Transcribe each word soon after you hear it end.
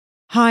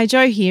Hi,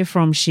 Jo here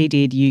from She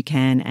Did, You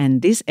Can,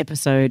 and this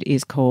episode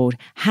is called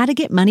How to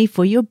Get Money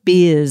for Your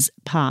Beers,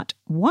 Part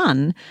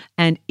 1,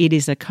 and it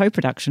is a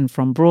co-production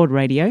from Broad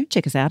Radio.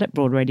 Check us out at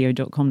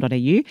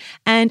broadradio.com.au,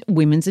 and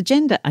Women's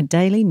Agenda, a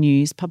daily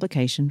news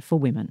publication for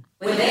women.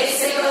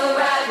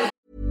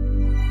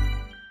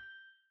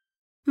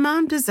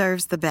 Mom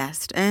deserves the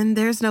best, and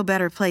there's no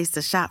better place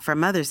to shop for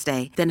Mother's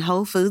Day than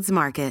Whole Foods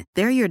Market.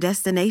 They're your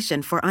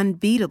destination for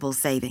unbeatable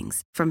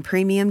savings, from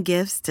premium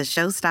gifts to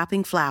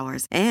show-stopping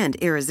flowers and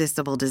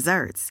irresistible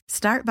desserts.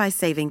 Start by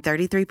saving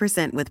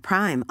 33% with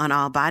Prime on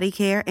all body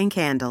care and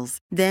candles.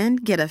 Then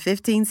get a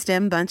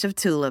 15-stem bunch of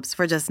tulips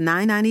for just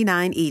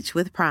 $9.99 each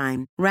with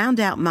Prime. Round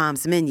out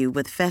Mom's menu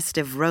with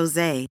festive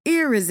rosé,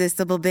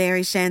 irresistible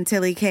berry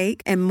chantilly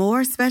cake, and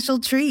more special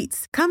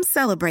treats. Come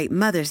celebrate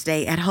Mother's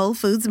Day at Whole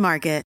Foods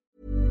Market.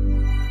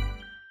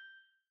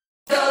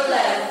 Go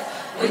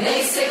left. When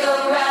they say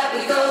go right,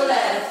 we go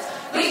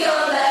left. We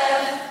go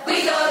left.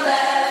 We go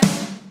left.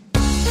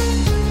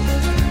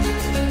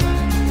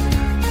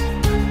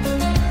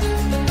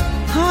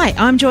 Hi,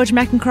 I'm George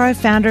McEncrow,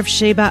 founder of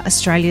Sheba,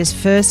 Australia's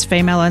first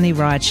female-only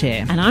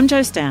rideshare. And I'm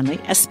Jo Stanley,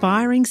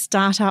 aspiring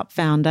startup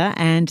founder,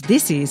 and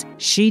this is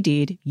She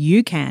Did,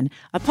 You Can,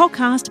 a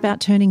podcast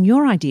about turning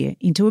your idea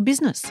into a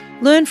business.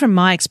 Learn from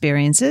my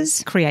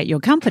experiences. Create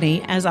your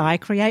company as I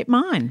create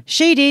mine.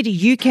 She Did,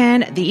 You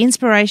Can, the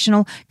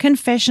inspirational,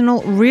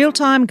 confessional,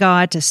 real-time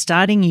guide to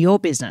starting your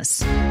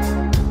business.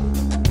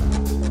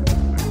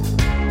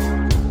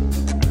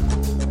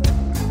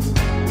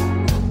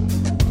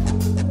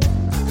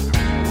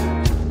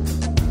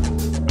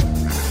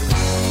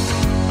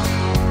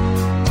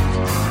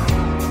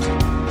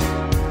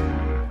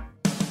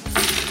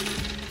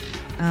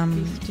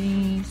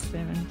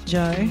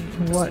 Jo,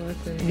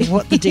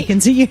 what the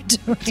dickens are you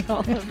doing?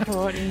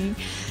 $1.40.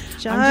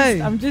 Jo.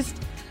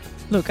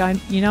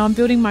 I'm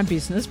building my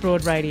business,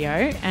 Broad Radio,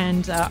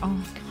 and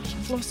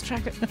I've lost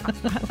track of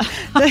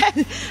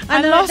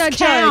I lost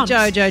count. Jo.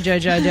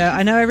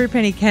 I know every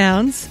penny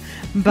counts,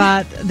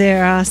 but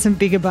there are some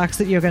bigger bucks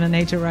that you're going to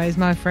need to raise,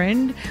 my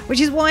friend,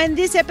 which is why in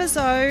this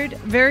episode,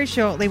 very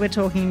shortly, we're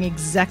talking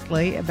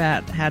exactly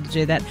about how to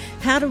do that,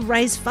 how to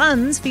raise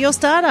funds for your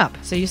startup.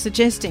 So you're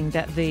suggesting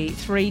that the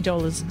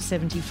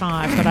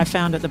 $3.75 that I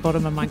found at the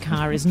bottom of my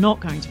car is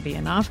not going to be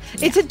enough.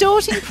 Yeah. It's a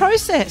daunting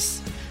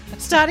process.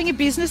 Starting a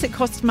business, it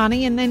costs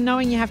money, and then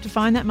knowing you have to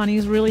find that money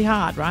is really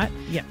hard, right?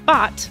 Yeah.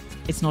 But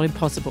it's not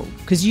impossible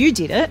because you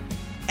did it.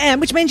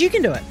 And which means you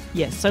can do it.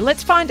 Yes. So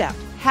let's find out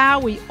how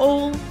we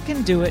all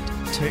can do it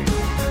too.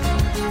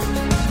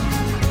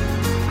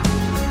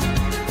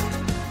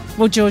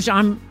 Well, George,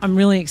 I'm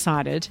really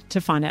excited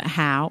to find out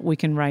how we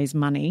can raise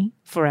money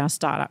for our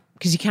startup,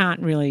 because you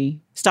can't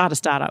really start a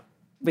startup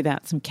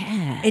without some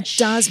cash. It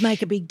does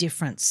make a big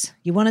difference.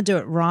 You want to do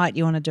it right.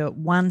 You want to do it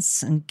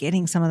once, and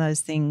getting some of those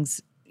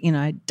things,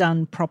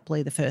 done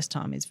properly the first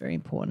time is very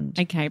important.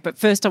 Okay, but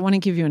first I want to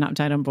give you an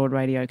update on Broad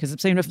Radio, because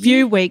it's been a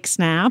few weeks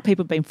now.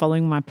 People have been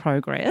following my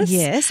progress.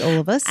 Yes, all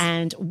of us.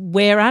 And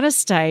we're at a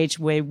stage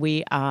where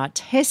we are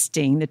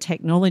testing the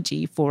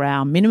technology for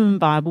our minimum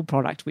viable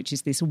product, which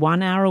is this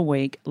 1 hour a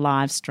week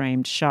live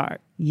streamed show.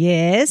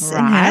 Yes, right.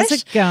 And how's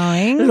it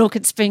going? Look,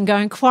 it's been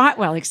going quite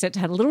well, except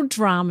I had a little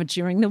drama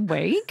during the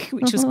week,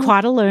 which was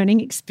quite a learning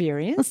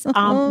experience.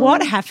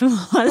 What happened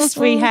was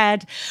we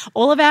had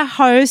all of our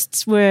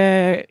hosts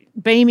were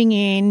beaming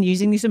in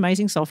using this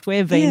amazing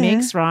software,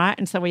 vMix, right?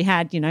 And so we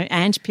had,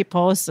 Ange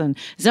Pipos and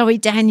Zoe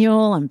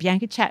Daniel and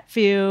Bianca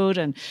Chatfield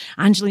and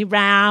Anjali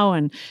Rao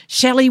and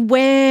Shelley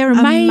Ware,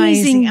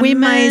 amazing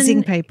women.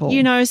 Amazing people.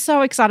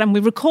 So excited. And we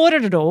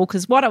recorded it all,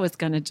 because what I was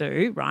going to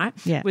do, right,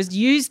 was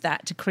use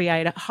that to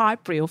create a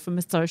hype reel for my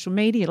social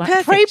media,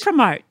 like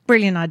pre-promote.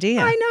 Brilliant idea.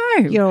 I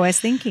know. You're always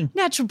thinking.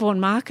 Natural born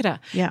marketer.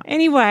 Yeah.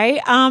 Anyway,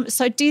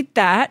 so did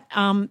that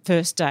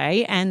first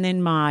day, and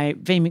then my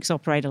vMix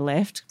operator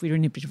left. We were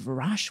in a bit of a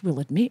rush, we'll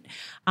admit.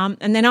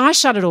 And then I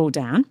shut it all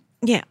down.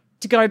 Yeah.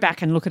 To go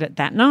back and look at it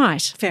that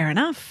night. Fair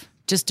enough.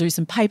 Just do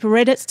some paper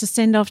edits to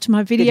send off to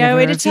my video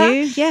editor.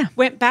 Review. Yeah.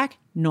 Went back,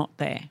 not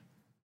there.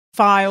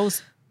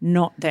 Files,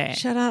 not there.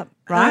 Shut up.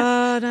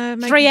 Right?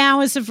 No, 3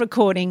 hours of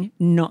recording,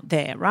 not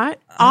there, right?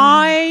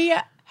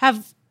 I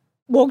have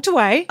walked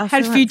away,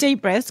 had a few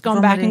deep breaths, gone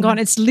back and gone,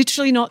 it's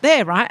literally not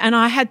there, right? And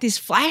I had this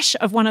flash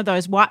of one of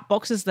those white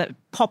boxes that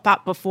pop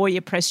up before you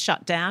press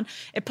shut down.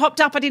 It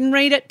popped up, I didn't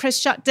read it, press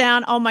shut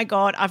down. Oh my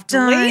God, I've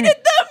deleted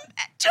them.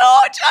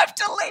 George, I've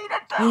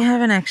deleted them. You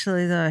haven't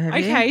actually though, have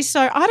you? Okay,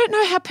 so I don't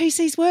know how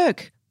PCs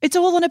work. It's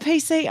all on a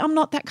PC. I'm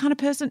not that kind of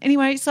person.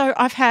 Anyway, so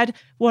I've had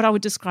what I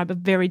would describe a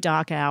very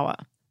dark hour.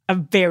 A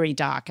very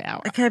dark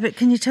hour. Okay, but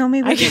can you tell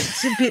me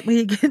it's a bit where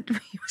you get...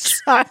 So,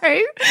 and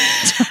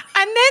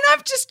then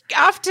I've just,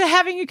 after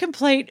having a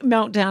complete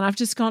meltdown, I've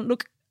just gone,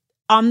 look,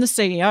 I'm the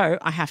CEO.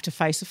 I have to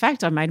face the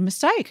fact I made a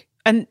mistake.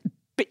 But,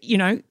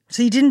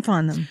 So you didn't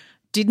find them?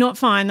 Did not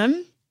find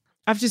them.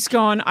 I've just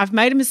gone, I've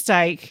made a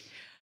mistake.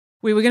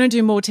 We were going to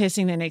do more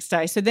testing the next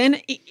day. So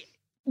then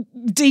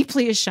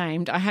deeply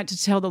ashamed, I had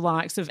to tell the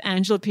likes of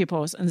Angela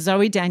Pippos and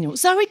Zoe Daniel.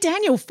 Zoe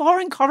Daniel,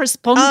 foreign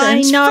correspondent.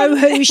 I know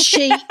who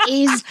she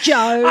is,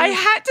 Joe. I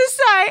had to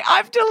say,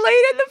 I've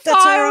deleted the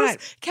That's files. all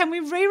right. Can we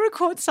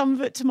re-record some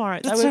of it tomorrow?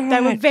 That's They all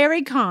were right.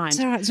 very kind. It's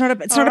all right.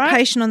 It's not a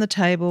patient on the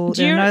table.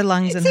 There are no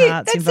lungs and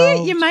hearts That's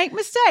involved. it. You make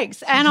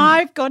mistakes. And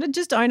I've got to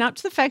just own up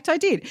to the fact I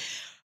did.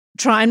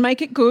 Try and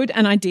make it good,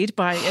 and I did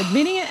by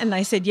admitting it, and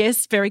they said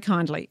yes very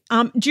kindly.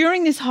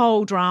 During this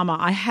whole drama,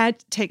 I had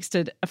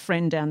texted a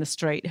friend down the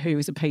street who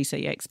was a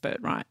PC expert,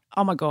 right?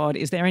 Oh, my God,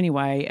 is there any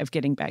way of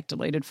getting back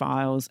deleted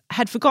files?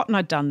 Had forgotten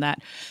I'd done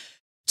that.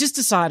 Just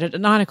decided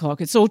at 9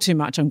 o'clock, it's all too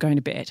much, I'm going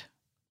to bed,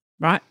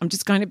 right? I'm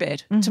just going to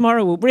bed.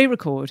 Tomorrow we'll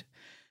re-record.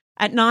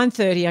 At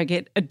 9:30, I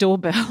get a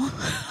doorbell.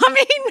 I'm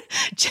in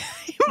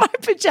my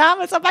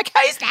pajamas. I'm like,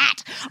 who's that?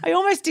 I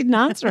almost didn't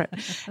answer it.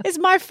 It's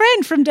my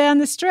friend from down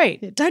the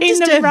street. Don't in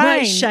disturb the my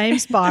rain. shame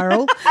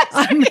spiral.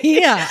 I'm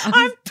here.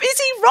 I'm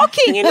busy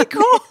rocking in the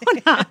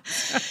corner.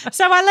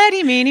 So I let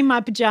him in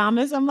my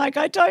pajamas. I'm like,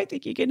 I don't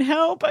think you can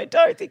help. I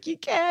don't think you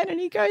can. And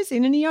he goes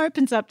in and he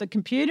opens up the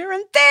computer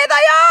and there they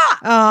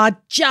are. Oh,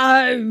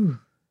 Joe.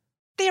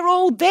 They're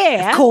all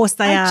there. Of course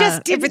they I are.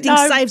 just didn't Everything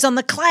know. saves on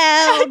the cloud.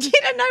 I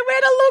didn't know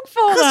where to look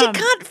for Because you them.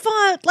 can't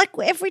file, like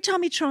every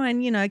time you try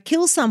and,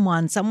 kill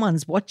someone,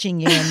 someone's watching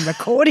you and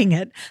recording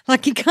it.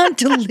 Like you can't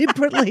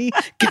deliberately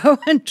go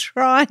and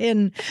try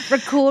and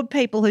record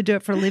people who do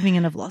it for a living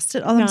and have lost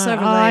it. Oh, I'm so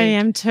relieved. I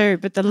am too.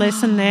 But the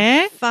lesson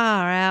there,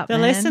 Far out, the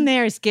man. lesson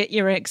there is get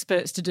your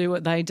experts to do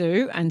what they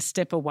do and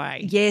step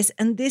away. Yes,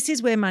 and this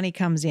is where money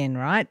comes in,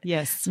 right?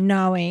 Yes.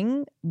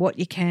 Knowing what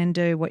you can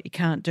do, what you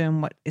can't do,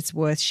 and what it's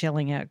worth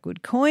shelling out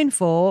good coin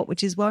for,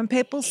 which is why when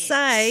people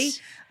say,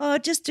 oh,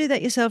 just do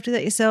that yourself,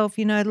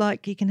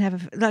 like you can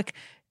have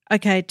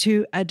okay,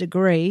 to a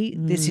degree,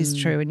 this is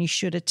true, and you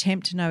should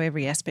attempt to know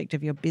every aspect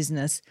of your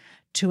business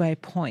to a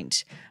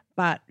point.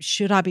 But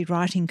should I be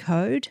writing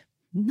code?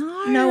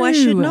 No, I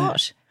should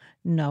not.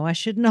 No, I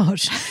should not.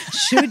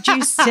 Should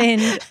you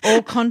send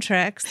all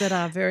contracts that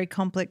are very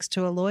complex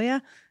to a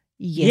lawyer?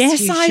 Yes,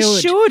 you I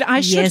should.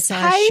 I should Yes,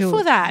 I pay should.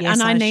 for that, Yes,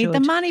 and I need the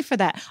should. money for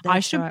that. I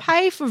That's should right.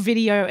 pay for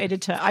video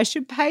editor. I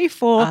should pay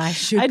for I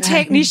should a pay.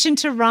 technician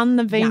to run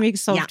the vMix yeah,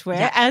 software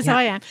yeah, as yeah.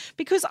 I am,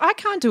 because I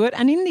can't do it,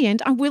 and in the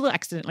end, I will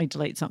accidentally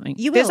delete something.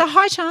 You There's will. a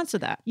high chance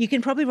of that. You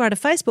can probably write a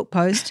Facebook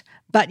post,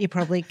 but you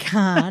probably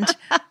can't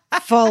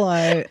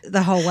follow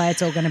the whole way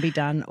it's all going to be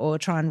done or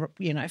try and,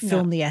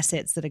 film the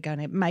assets that are going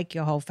to make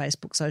your whole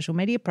Facebook social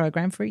media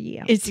program for a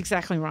year. It's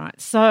exactly right.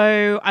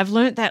 So I've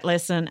learnt that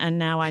lesson, and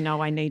now I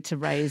know I need to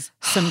raise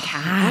some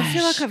cash. I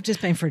feel like I've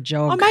just been for a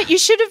jog. Oh, mate, you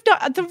should have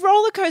done the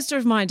roller coaster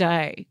of my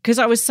day, because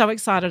I was so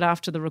excited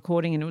after the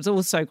recording and it was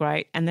all so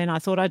great. And then I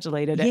thought I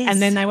deleted it, Yes.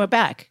 and then they were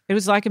back. It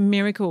was like a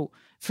miracle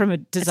from a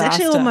It's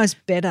disaster. actually almost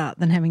better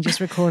than having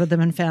just recorded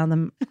them and found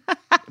them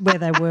where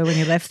they were when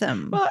you left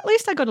them. Well, at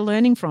least I got a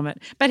learning from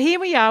it. But here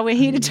we are. We're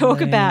here to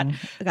talk about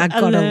I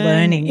got a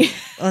learning.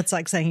 Well, it's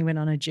like saying he went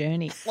on a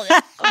journey.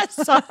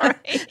 Sorry.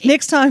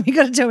 Next time you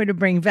got to tell me to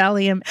bring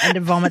Valium and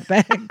a vomit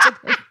bag.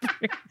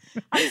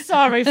 I'm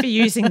sorry for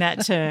using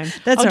that term.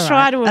 That's I'll all try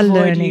right. to A avoid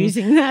learning.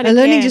 using that A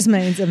learning again. just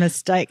means a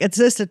mistake. It's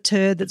just a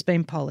turd that's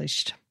been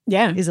polished.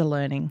 Yeah. Is a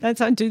learning. I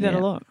do that a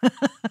lot.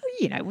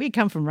 We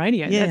come from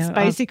radio. Yeah, That's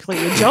basically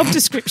a job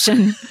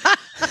description.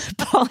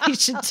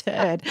 Polish a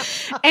turd.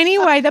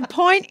 Anyway, the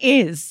point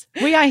is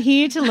we are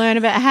here to learn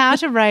about how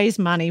to raise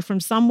money from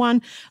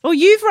someone. Well,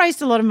 you've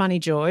raised a lot of money,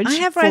 George. I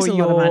have raised for a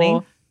lot of money.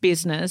 your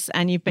business,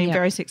 and you've been Yeah.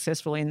 very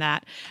successful in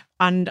that.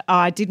 And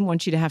I didn't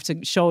want you to have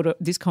to shoulder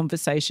this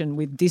conversation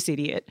with this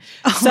idiot.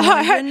 You're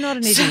not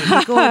an idiot.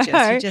 You're gorgeous.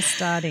 You're just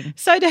starting.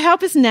 So to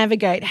help us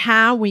navigate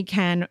how we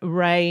can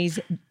raise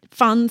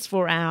funds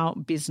for our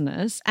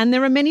business, and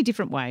there are many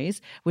different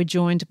ways, we're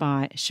joined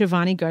by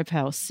Shivani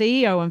Gopal,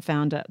 CEO and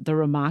founder, The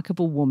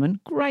Remarkable Woman.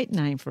 Great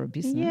name for a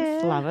business.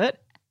 Yeah. Love it.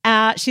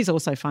 She's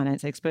also a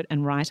finance expert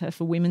and writer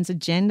for Women's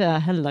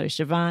Agenda. Hello,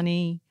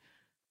 Shivani.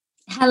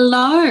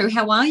 Hello,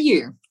 how are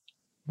you?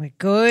 We're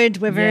good.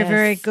 We're very, Yes.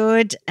 very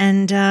good.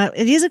 And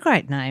it is a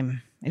great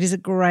name. It is a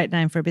great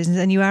name for a business.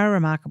 And you are a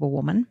remarkable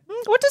woman.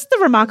 What does The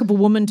Remarkable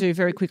Woman do,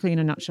 very quickly in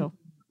a nutshell?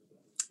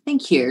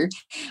 Thank you.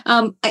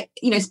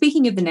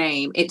 Speaking of the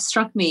name, it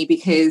struck me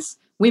because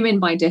women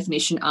by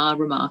definition are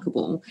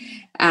remarkable.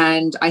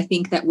 And I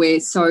think that we're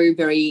so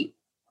very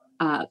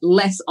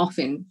less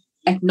often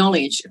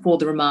acknowledged for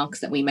the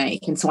remarks that we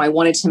make. And so I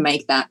wanted to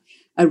make that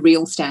a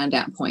real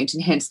standout point,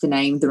 and hence the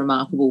name The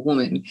Remarkable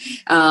Woman.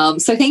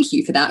 So thank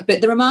you for that. But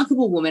The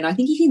Remarkable Woman, I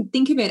think you can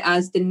think of it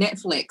as the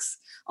Netflix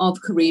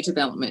of career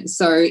development.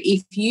 So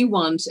if you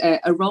want a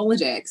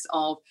Rolodex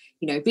of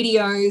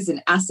videos and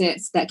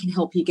assets that can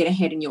help you get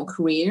ahead in your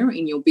career,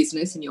 in your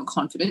business, and your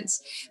confidence,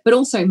 but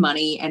also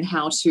money and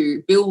how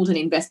to build an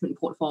investment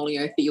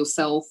portfolio for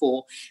yourself,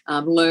 or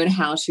learn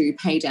how to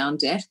pay down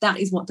debt, that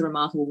is what The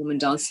Remarkable Woman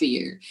does for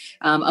you,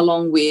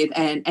 along with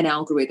an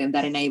algorithm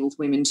that enables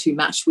women to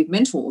match with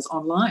mentors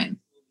online.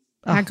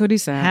 How good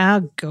is that? How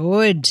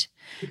good.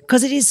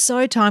 Because it is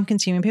so time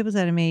consuming. People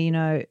say to me,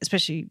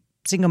 especially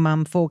single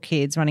mum, 4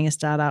 kids, running a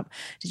startup.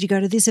 Did you go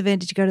to this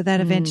event? Did you go to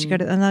that event? Did you go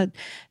to? And I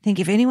think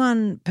if any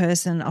one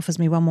person offers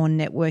me one more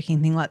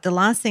networking thing, like the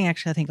last thing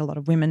actually I think a lot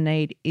of women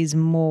need is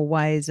more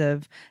ways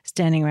of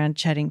standing around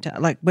chatting to,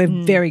 like we're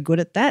very good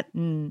at that.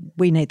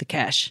 We need the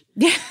cash.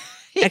 Yeah.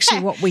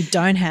 Actually, what we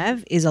don't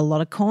have is a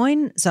lot of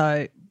coin.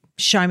 So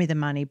show me the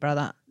money,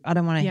 brother. I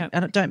don't want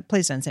to.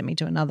 Please don't send me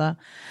to another,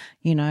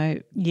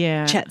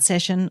 chat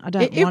session. I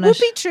don't want it. It would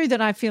be true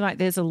that I feel like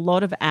there's a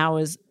lot of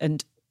hours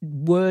and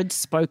words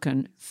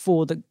spoken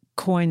for the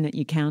coin that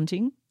you're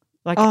counting.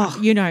 Like,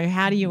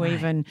 how do you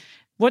even?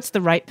 What's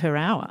the rate per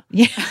hour?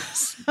 Yeah,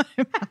 so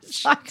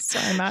much.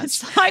 So much.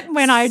 It's like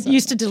when I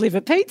used to deliver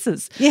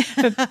pizzas. Yeah,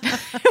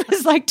 it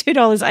was like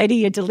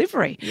 $2.80 a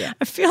delivery. Yeah,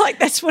 I feel like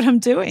that's what I'm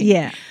doing.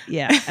 Yeah,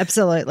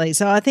 absolutely.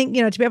 So I think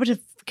to be able to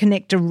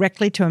connect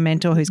directly to a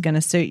mentor who's going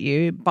to suit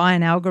you by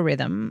an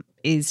algorithm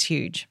is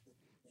huge.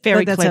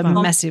 Very that's clever.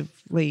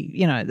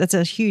 That's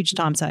a huge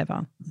time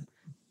saver.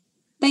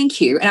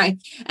 Thank you.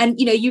 And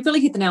you've really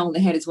hit the nail on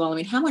the head as well. I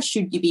mean, how much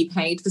should you be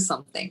paid for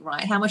something,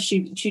 right? How much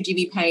should you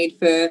be paid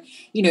for,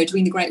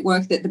 doing the great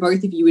work that the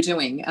both of you are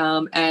doing?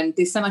 And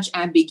there's so much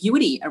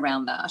ambiguity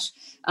around that.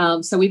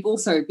 So we've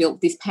also built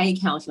this pay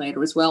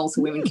calculator as well,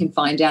 so women can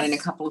find out in a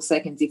couple of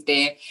seconds if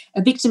they're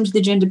a victim to the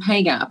gender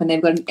pay gap, and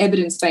they've got an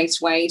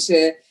evidence-based way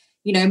to,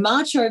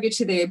 march over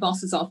to their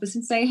boss's office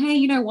and say, hey,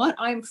 you know what?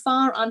 I'm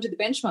far under the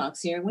benchmarks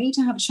here, and we need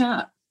to have a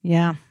chat.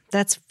 Yeah,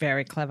 that's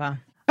very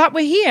clever. But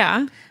we're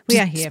here. We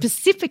are here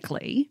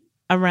specifically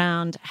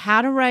around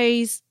how to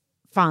raise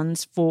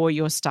funds for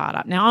your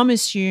startup. Now, I'm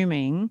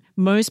assuming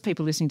most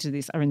people listening to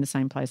this are in the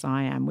same place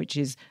I am, which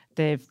is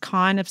they've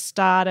kind of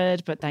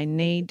started, but they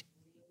need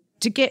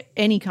to get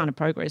any kind of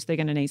progress. They're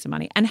going to need some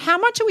money. And how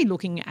much are we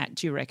looking at,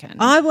 do you reckon?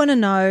 I want to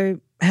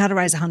know how to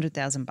raise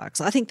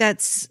 $100,000. I think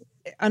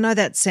I know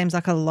that seems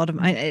like a lot of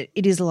money.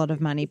 It is a lot of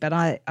money, but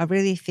I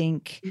really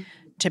think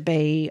to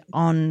be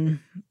on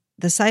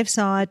the safe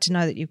side, to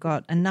know that you've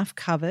got enough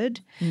covered,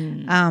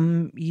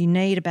 you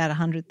need about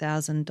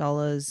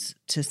 $100,000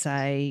 to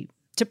say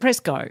to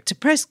press go.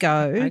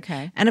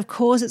 Okay. And of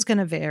course, it's going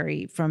to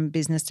vary from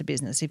business to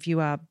business. If you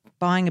are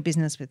buying a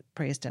business with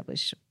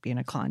pre-established,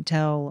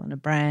 clientele and a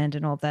brand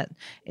and all that,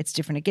 it's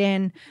different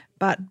again.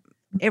 But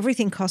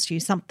everything costs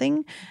you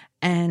something,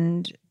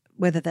 and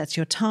whether that's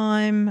your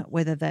time,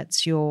 whether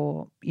that's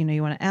your,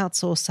 you want to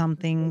outsource some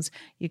things,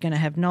 you're going to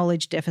have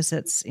knowledge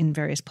deficits in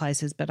various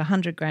places, but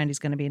 $100,000 is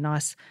going to be a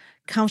nice,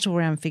 comfortable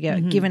round figure.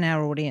 Given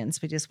our audience,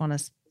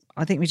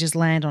 I think we just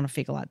land on a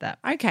figure like that.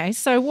 Okay,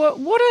 so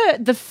what are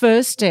the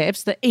first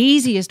steps, the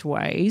easiest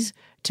ways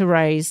to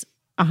raise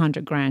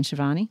 $100,000,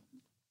 Shivani?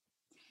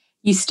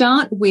 You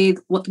start with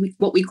what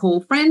we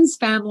call friends,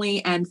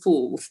 family, and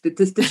fools. The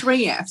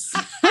 3 Fs.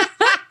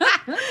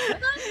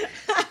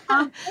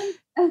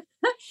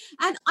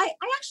 And I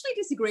actually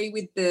disagree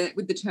with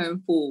the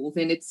term fools,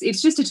 and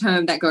it's just a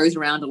term that goes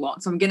around a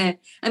lot. So I'm gonna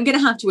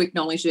have to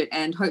acknowledge it,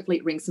 and hopefully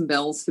it rings some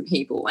bells for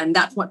people. And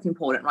that's what's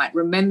important, right?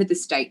 Remember the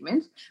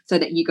statement so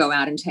that you go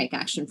out and take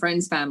action.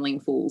 Friends, family,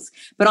 and fools.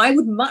 But I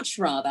would much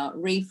rather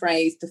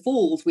rephrase the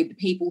fools with the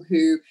people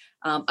who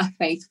are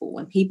faithful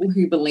and people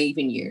who believe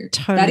in you.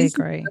 Totally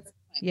agree.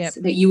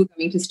 That you were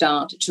going to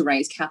start to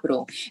raise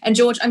capital. And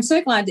George, I'm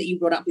so glad that you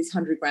brought up this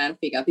 $100,000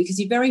 figure, because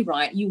you're very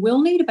right. You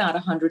will need about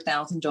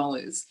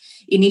 $100,000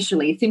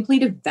 initially simply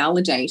to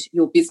validate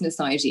your business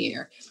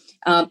idea.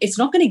 It's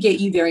not going to get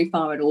you very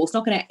far at all. It's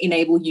not going to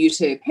enable you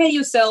to pay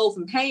yourself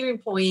and pay your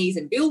employees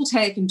and build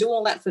tech and do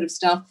all that sort of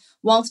stuff.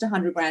 Whilst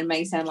 $100,000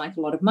 may sound like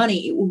a lot of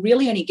money, it will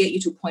really only get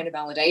you to a point of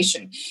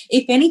validation.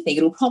 If anything,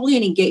 it'll probably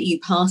only get you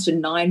past a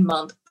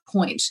 9-month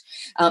point,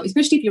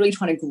 especially if you're really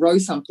trying to grow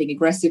something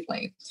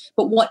aggressively.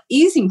 But what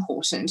is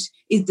important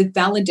is the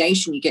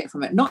validation you get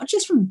from it, not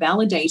just from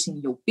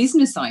validating your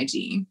business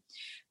idea,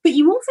 but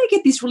you also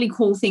get this really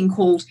cool thing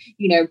called,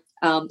 a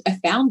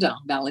founder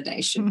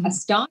validation, a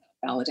startup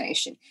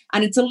validation.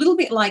 And it's a little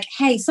bit like,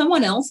 hey,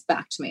 someone else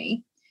backed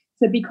me.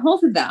 So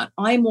because of that,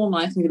 I'm more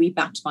likely to be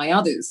backed by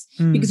others.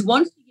 Because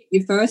once you get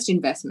your first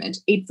investment,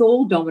 it's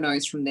all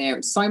dominoes from there.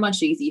 It's so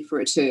much easier for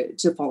it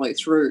to follow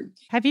through.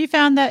 Have you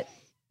found that?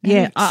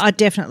 Yeah, I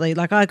definitely.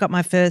 I got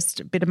my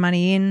first bit of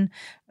money in,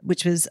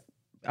 which was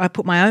I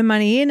put my own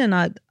money in, and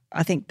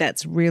I think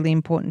that's really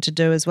important to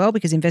do as well,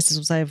 because investors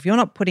will say, if you're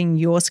not putting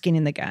your skin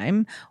in the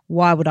game,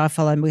 why would I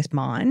follow with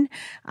mine?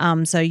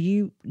 So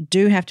you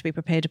do have to be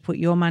prepared to put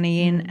your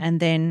money in. And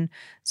then,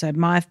 so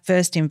my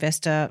first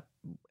investor,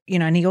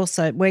 and he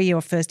also, where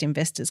your first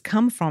investors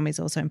come from is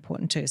also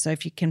important too. So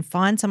if you can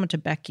find someone to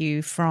back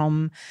you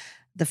from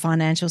the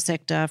financial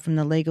sector, from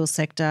the legal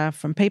sector,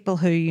 from people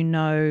who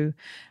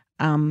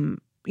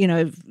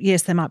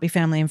yes, they might be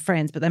family and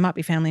friends, but they might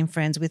be family and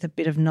friends with a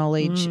bit of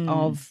knowledge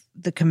of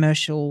the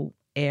commercial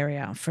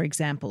area, for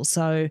example.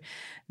 So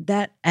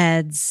that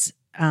adds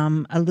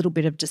a little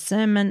bit of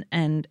discernment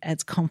and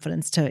adds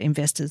confidence to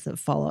investors that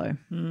follow.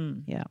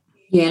 Yeah.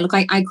 Yeah, look,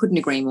 I couldn't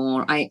agree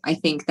more. I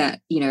think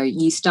that,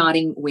 you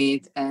starting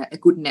with a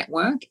good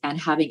network and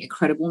having a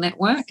credible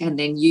network, and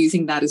then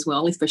using that as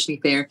well, especially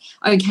if they're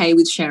okay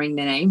with sharing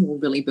their name, will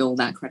really build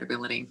that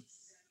credibility.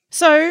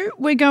 So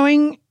we're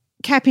going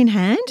cap in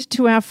hand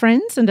to our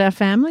friends and our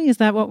family. Is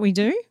that what we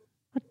do?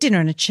 Dinner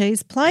and a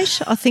cheese plate,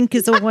 I think,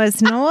 is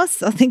always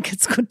nice. I think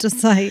it's good to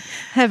say,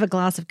 have a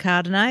glass of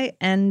Chardonnay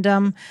and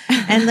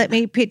let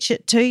me pitch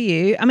it to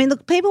you. I mean,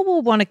 look, people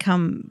will want to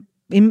come.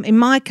 In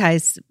my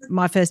case,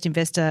 my first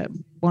investor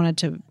wanted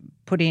to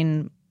put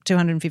in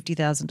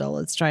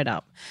 $250,000 straight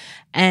up,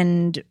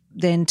 and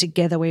then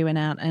together we went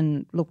out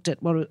and looked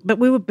at but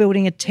we were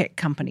building a tech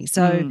company,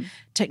 so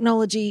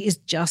technology is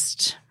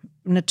just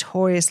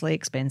notoriously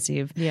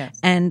expensive. Yes.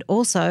 And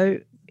also,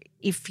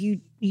 if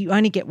you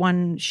only get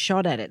one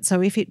shot at it,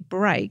 so if it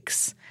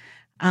breaks,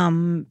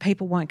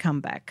 people won't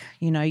come back.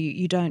 You know,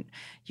 you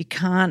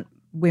can't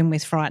win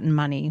with frightened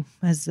money,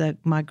 as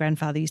my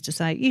grandfather used to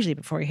say, usually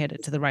before he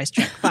headed to the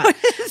racetrack. But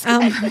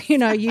you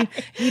know, you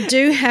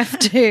do have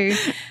to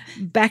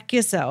back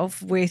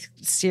yourself with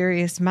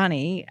serious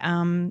money,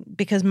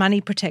 because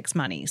money protects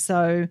money.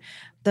 So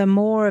the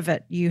more of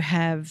it you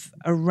have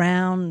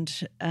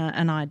around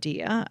an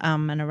idea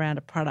and around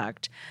a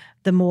product,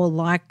 the more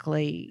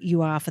likely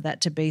you are for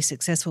that to be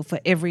successful for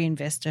every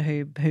investor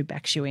who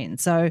backs you in.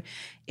 So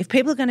if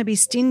people are going to be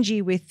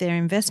stingy with their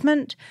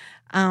investment,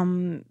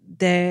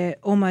 they're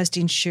almost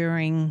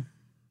ensuring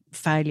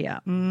failure,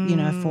 you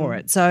know, for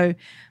it. So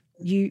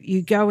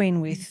you go in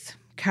with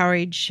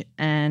courage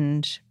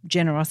and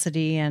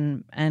generosity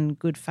and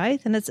good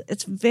faith, and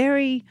it's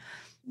very,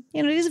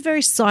 you know, it is a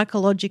very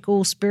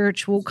psychological,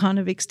 spiritual kind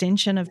of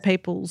extension of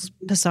people's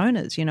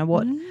personas, you know,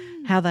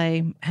 how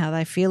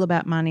they feel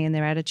about money and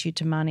their attitude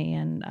to money,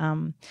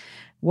 and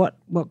what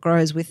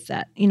grows with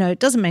that. You know, it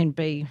doesn't mean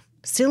be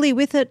silly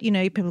with it. You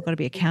know, people have got to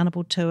be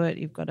accountable to it.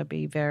 You've got to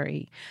be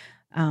very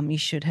you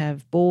should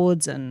have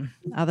boards and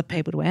other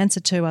people to answer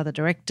to, other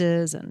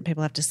directors, and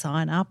people have to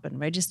sign up and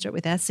register it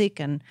with ASIC,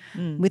 and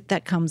with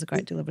that comes a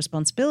great deal of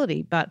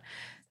responsibility. But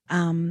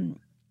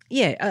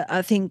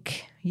I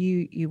think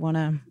you want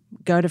to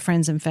go to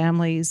friends and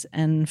families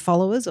and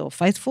followers, or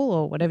faithful,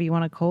 or whatever you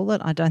want to call it.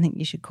 I don't think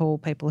you should call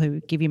people who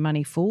give you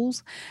money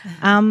fools.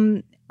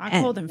 I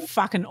call them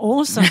fucking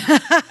awesome.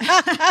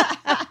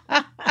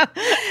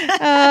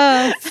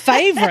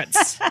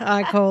 Favourites,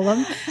 I call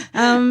them.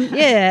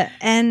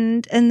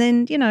 And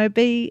then, you know,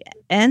 be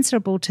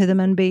answerable to them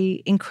and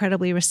be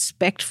incredibly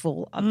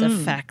respectful of the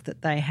fact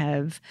that they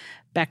have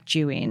backed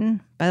you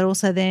in, but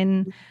also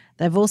then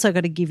they've also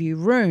got to give you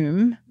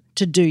room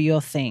to do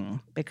your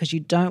thing, because you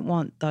don't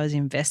want those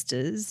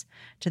investors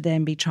to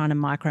then be trying to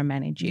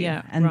micromanage you.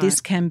 Yeah, and right. this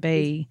can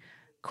be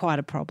quite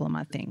a problem,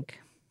 I think.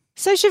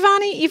 So,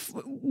 Shivani,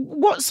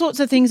 what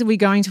sorts of things are we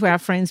going to our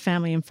friends,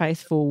 family and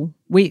faithful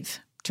with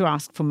to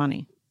ask for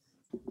money?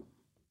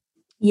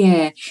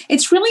 Yeah,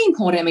 it's really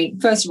important. I mean,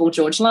 first of all,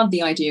 George, love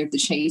the idea of the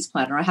cheese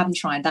platter. I haven't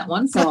tried that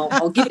one, so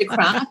I'll give it a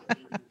crack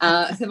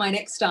for my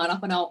next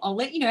startup, and I'll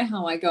let you know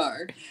how I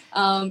go.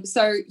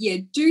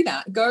 Do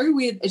that. Go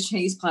with a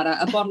cheese platter,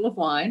 a bottle of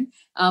wine,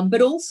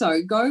 but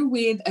also go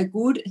with a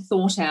good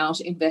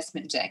thought-out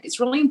investment deck. It's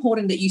really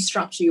important that you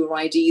structure your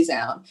ideas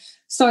out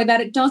so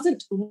that it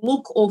doesn't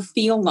look or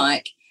feel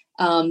like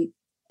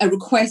a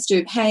request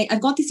of, hey,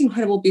 I've got this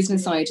incredible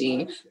business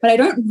idea, but I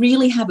don't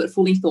really have it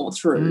fully thought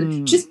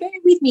through. Just bear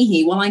with me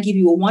here while I give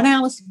you a 1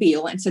 hour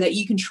spiel, and so that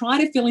you can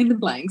try to fill in the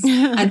blanks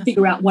and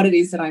figure out what it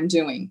is that I'm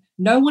doing.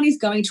 No one is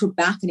going to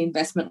back an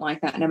investment like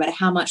that, no matter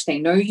how much they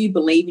know you,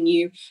 believe in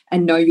you,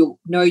 and know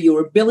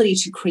your ability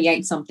to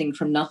create something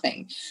from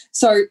nothing.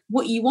 So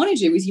what you want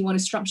to do is you want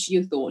to structure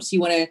your thoughts.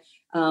 You want to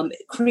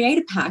create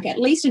a pack, at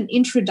least an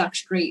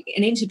introductory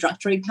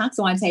pack,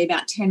 so I'd say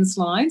about 10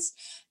 slides,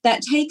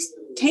 that takes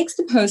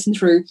the person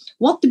through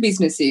what the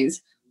business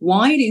is,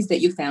 why it is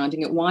that you're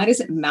founding it, why does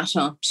it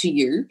matter to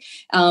you,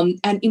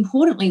 and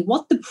importantly,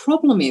 what the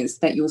problem is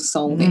that you're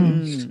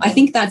solving. I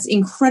think that's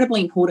incredibly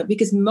important,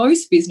 because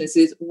most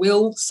businesses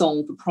will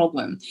solve a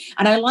problem.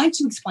 And I like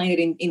to explain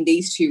it in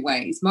these two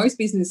ways. Most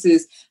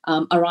businesses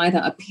are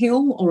either a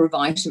pill or a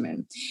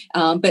vitamin,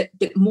 but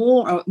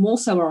more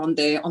so are on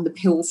the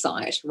pill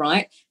side,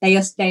 right?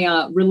 They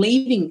are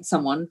relieving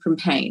someone from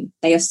pain.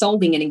 They are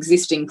solving an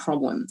existing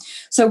problem.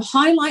 So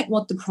highlight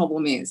what the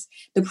problem is.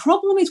 The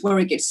problem is where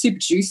it gets super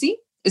juicy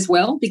as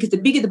well, because the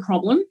bigger the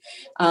problem,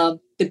 the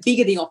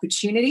bigger the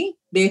opportunity,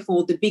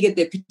 therefore the bigger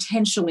the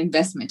potential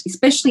investment,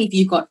 especially if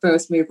you've got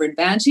first mover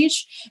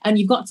advantage and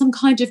you've got some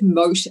kind of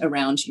moat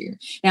around you.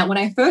 Now, when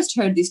I first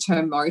heard this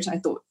term moat, I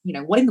thought,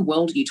 what in the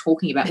world are you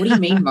talking about? What do you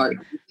mean moat?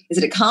 Is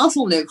it a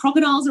castle and there are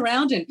crocodiles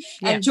around?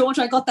 And George,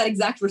 I got that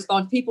exact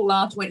response. People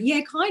laughed, went,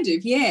 yeah, kind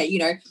of,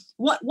 yeah,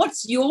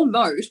 What's your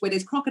moat where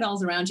there's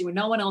crocodiles around you and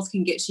no one else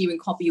can get to you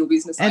and copy your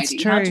business idea?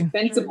 True. How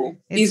defensible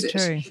is it?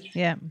 True,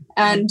 yeah.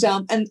 And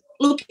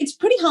look, it's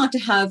pretty hard to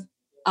have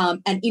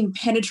an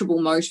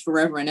impenetrable moat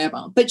forever and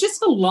ever, but just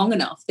for long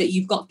enough that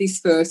you've got this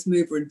first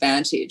mover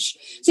advantage.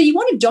 So you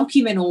want to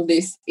document all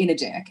this in a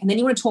deck, and then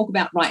you want to talk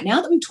about, right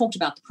now that we've talked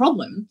about the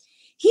problem,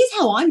 here's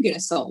how I'm going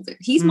to solve it.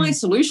 Here's my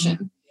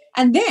solution.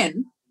 And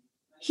then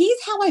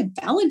here's how I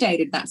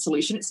validated that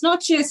solution. It's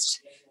not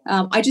just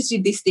I just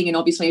did this thing, and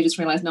obviously I just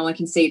realised no one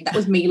can see it. That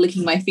was me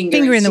licking my finger.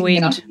 Finger in the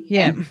wind.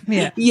 Yeah.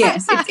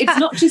 Yes, it's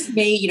not just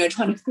me,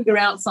 trying to figure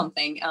out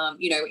something,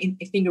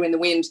 finger in the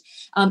wind.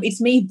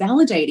 It's me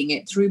validating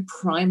it through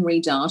primary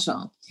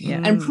data.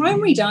 Yeah. And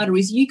primary data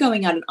is you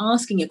going out and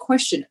asking a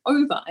question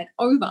over and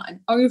over and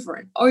over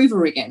and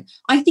over again.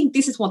 I think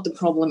this is what the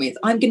problem is.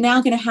 I'm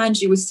now going to hand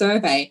you a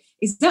survey.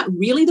 Is that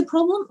really the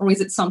problem, or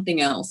is it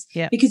something else?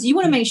 Yeah. Because you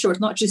want to make sure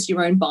it's not just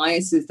your own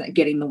biases that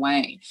get in the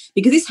way,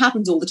 because this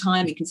happens all the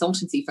time in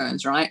consultancy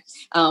firms, right?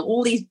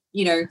 All these,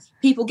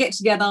 people get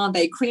together,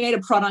 they create a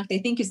product, they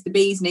think it's the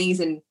bee's knees,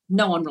 and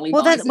no one really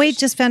buys it. We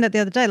just found out the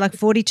other day, like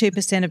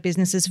 42% of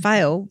businesses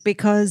fail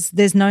because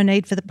there's no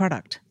need for the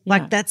product.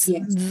 Like that's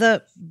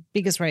the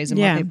biggest reason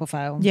why people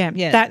fail.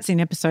 Yeah. That's in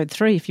episode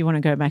 3 if you want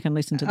to go back and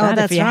listen to that. Oh,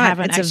 that's if you right.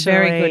 Haven't it's a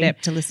very good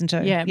ep to listen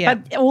to. Yeah.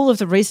 But all of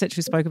the research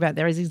we spoke about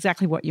there is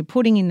exactly what you're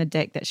putting in the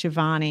deck that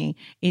Shivani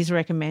is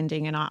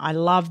recommending, and I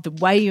love the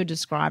way you're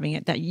describing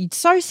it, that it's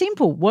so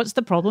simple. What's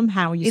the problem?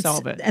 How will you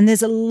solve it? And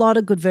there's a lot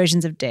of good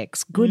versions of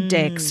decks, good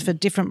decks for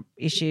different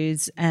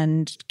issues,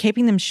 and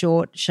keeping them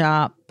short,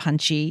 sharp,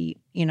 punchy,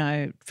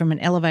 from an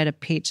elevator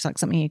pitch, like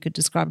something you could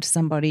describe to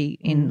somebody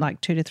in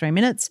like 2 to 3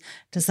 minutes,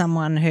 to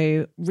someone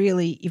who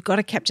really, you've got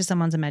to capture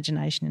someone's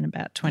imagination in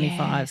about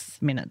 25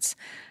 minutes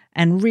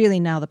and really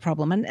nail the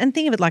problem. And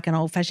think of it like an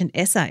old-fashioned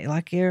essay,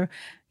 like you're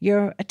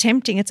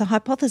attempting, it's a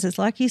hypothesis.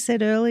 Like you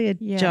said earlier,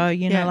 Joe,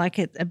 like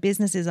a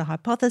business is a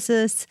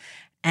hypothesis,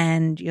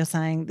 and you're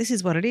saying this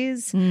is what it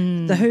is,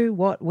 the who,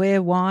 what,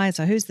 where, why.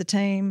 So who's the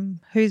team,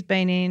 who's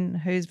been in,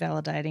 who's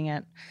validating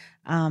it,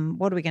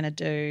 what are we going to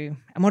do,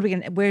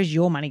 and where's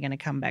your money going to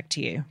come back to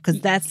you?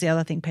 Because that's the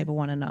other thing people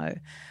want to know.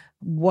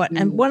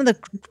 And one of the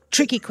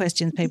tricky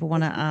questions people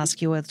want to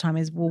ask you all the time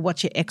is, well,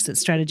 what's your exit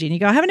strategy? And you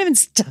go, I haven't even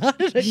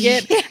started it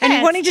yet. And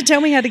you're wanting to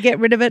tell me how to get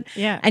rid of it.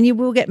 Yeah. And you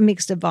will get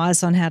mixed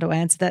advice on how to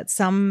answer that.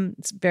 Some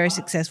very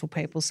successful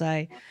people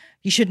say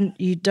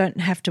you don't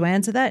have to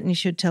answer that, and you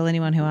should tell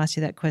anyone who asks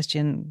you that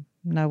question,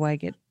 no way,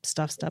 get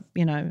stuffed up,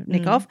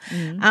 nick off.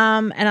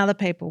 And other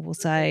people will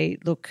say,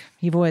 look,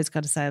 you've always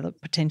got to say,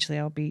 look, potentially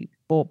I'll be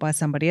bought by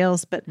somebody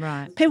else. But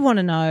people want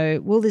to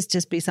know, will this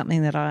just be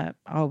something that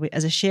I'll be,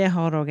 as a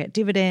shareholder, I'll get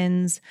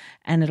dividends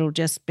and it'll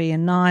just be a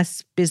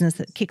nice business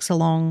that kicks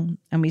along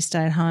and we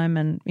stay at home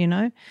and,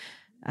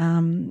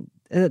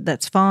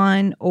 that's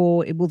fine?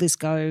 Or will this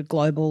go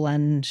global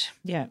and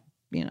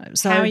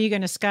so how are you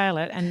going to scale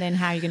it, and then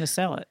how are you going to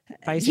sell it,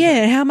 basically?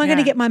 Yeah, how am I going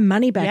to get my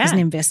money back as an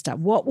investor?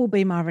 What will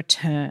be my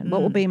return?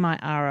 What will be my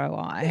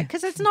ROI?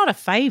 Because it's not a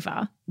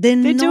favour. They're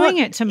doing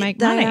it to make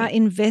money. They are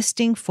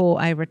investing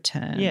for a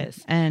return.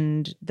 Yes.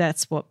 And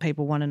that's what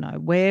people want to know.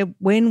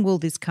 When will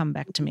this come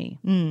back to me,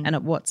 and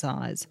at what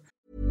size?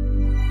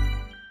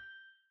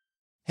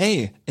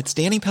 Hey, it's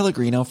Danny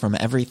Pellegrino from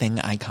Everything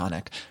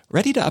Iconic.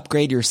 Ready to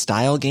upgrade your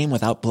style game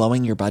without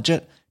blowing your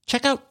budget?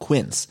 Check out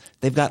Quince.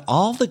 They've got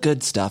all the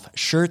good stuff,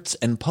 shirts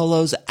and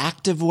polos,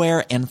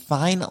 activewear, and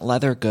fine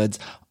leather goods,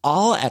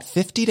 all at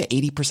 50 to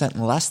 80%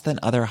 less than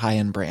other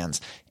high-end brands.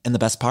 And the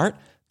best part?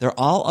 They're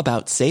all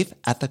about safe,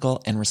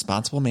 ethical, and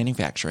responsible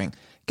manufacturing.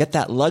 Get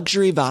that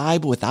luxury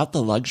vibe without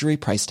the luxury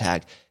price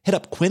tag. Hit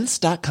up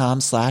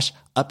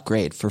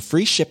quince.com/upgrade for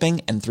free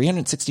shipping and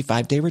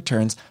 365-day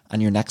returns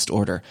on your next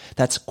order.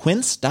 That's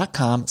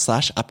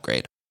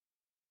quince.com/upgrade.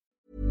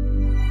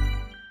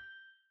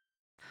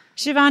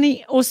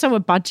 Shivani, also a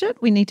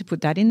budget. We need to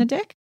put that in the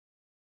deck.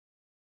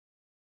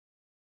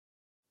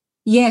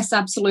 Yes,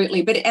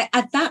 absolutely. But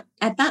at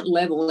that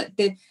level, at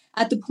the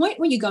point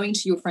where you're going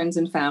to your friends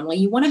and family,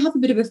 you want to have a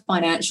bit of a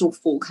financial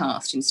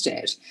forecast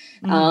instead.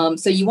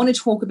 So you want to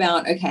talk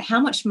about, okay, how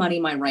much money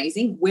am I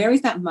raising? Where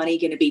is that money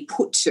going to be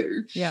put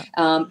to? Yeah.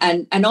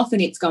 And often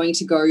it's going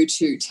to go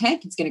to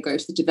tech. It's going to go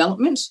to the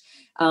development.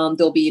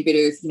 There'll be a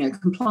bit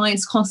of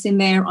compliance costs in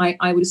there,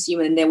 I would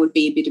assume, and there would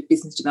be a bit of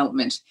business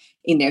development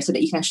in there so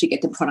that you can actually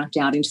get the product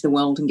out into the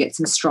world and get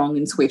some strong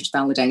and swift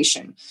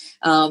validation.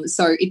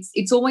 So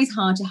it's always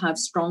hard to have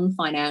strong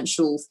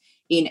financials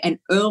in an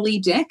early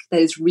deck that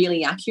is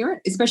really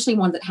accurate, especially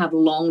ones that have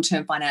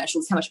long-term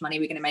financials, how much money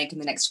we're going to make in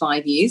the next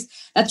 5 years.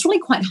 That's really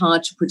quite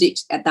hard to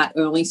predict at that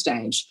early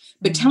stage.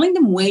 But telling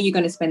them where you're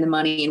going to spend the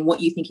money and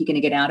what you think you're going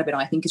to get out of it,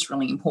 I think is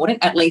really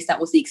important. At least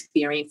that was the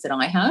experience that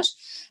I had.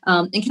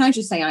 And can I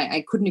just say,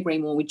 I couldn't agree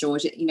more with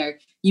George.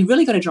 You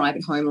really got to drive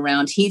it home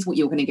around, here's what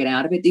you're going to get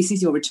out of it. This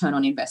is your return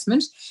on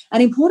investment.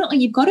 And importantly,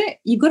 you've got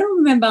to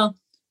remember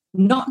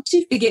not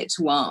to forget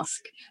to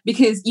ask,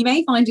 because you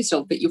may find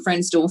yourself at your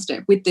friend's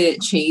doorstep with the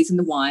cheese and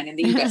the wine and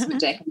the investment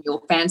deck and your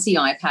fancy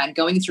iPad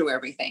going through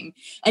everything.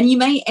 And you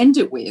may end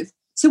it with,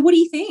 so what do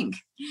you think?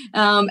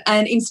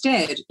 And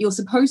instead, you're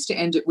supposed to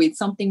end it with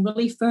something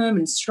really firm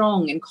and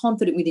strong and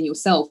confident within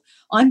yourself.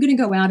 I'm going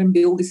to go out and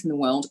build this in the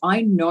world.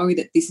 I know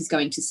that this is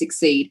going to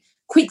succeed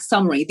quick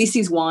summary, this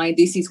is why,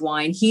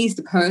 and here's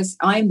the person,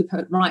 I'm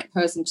the right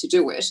person to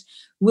do it.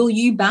 Will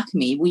you back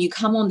me? Will you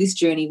come on this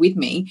journey with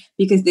me?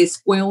 Because there's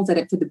spoils at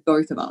it for the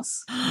both of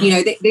us.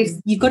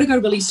 You've got to go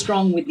really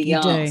strong with the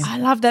ask. I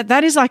love that.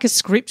 That is like a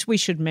script we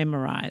should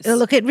memorize.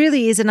 Look, it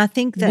really is. And I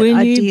think that will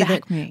idea you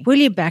back me? Will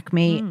you back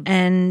me?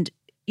 And,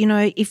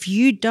 if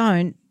you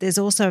don't, there's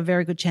also a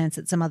very good chance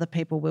that some other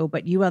people will,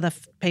 but you are the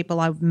people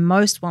I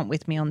most want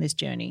with me on this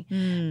journey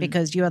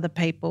because you are the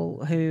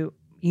people who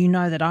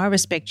that I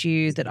respect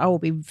you, that I will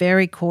be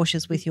very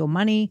cautious with your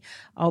money.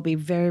 I'll be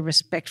very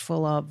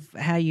respectful of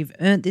how you've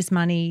earned this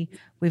money.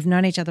 We've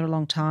known each other a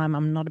long time.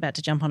 I'm not about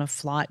to jump on a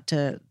flight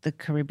to the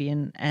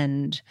Caribbean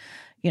and,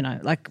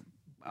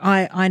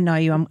 I know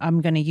you.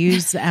 I'm going to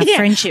use our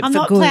friendship for good.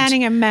 I'm not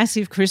planning a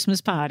massive Christmas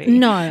party.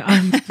 No,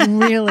 I'm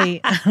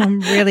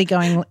really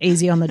going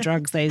easy on the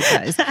drugs these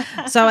days.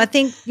 So I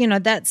think,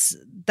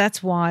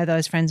 that's why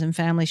those friends and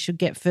family should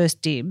get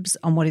first dibs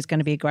on what is going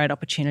to be a great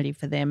opportunity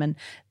for them. And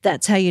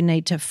that's how you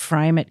need to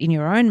frame it in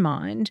your own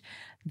mind.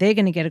 They're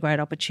going to get a great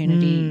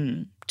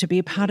opportunity to be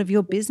a part of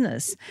your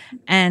business.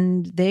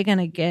 And they're going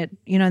to get,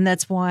 and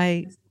that's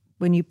why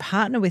when you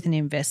partner with an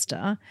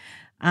investor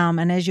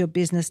and as your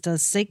business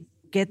does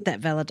get that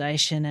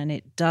validation and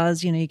it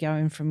does, you're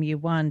going from year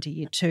 1 to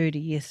year 2 to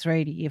year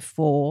 3 to year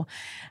 4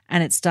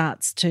 and it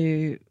starts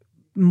to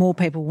more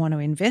people want to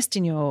invest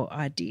in your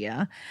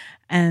idea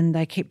and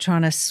they keep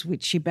trying to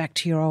switch you back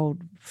to your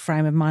old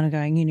frame of mind and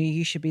going,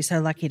 you should be so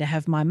lucky to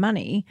have my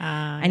money.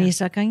 And you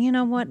start going, you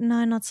know what?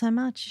 No, not so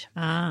much.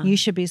 You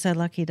should be so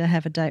lucky to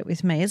have a date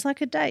with me. It's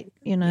like a date,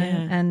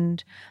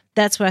 and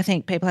that's where I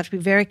think people have to be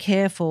very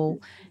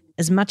careful.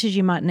 As much as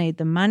you might need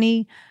the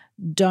money,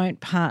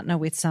 don't partner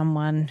with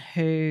someone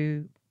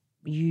who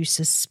you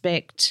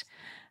suspect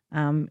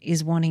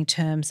is wanting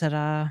terms that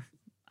are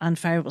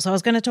unfavourable. So I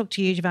was going to talk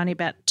to you, Giovanni,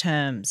 about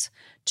terms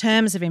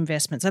of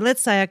investment. So let's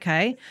say,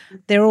 okay,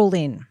 they're all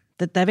in,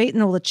 that they've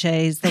eaten all the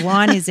cheese, the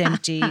wine is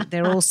empty,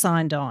 they're all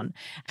signed on.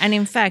 And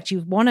in fact,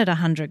 you wanted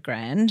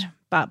 $100,000,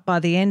 but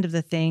by the end of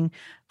the thing,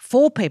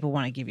 4 people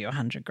want to give you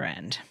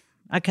 $100,000.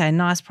 Okay,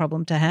 nice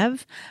problem to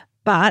have.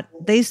 But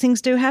these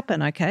things do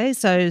happen, okay?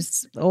 So,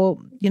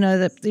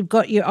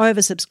 that you're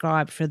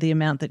oversubscribed for the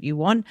amount that you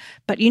want,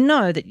 but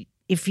that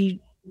if you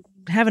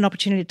have an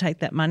opportunity to take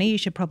that money, you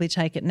should probably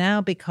take it now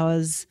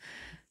because,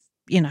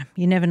 you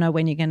never know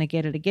when you're going to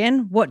get it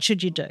again. What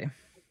should you do?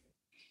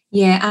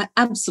 Yeah,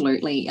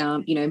 absolutely.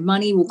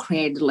 Money will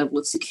create a level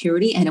of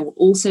security and it will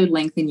also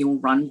lengthen your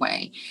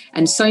runway.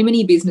 And so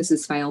many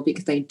businesses fail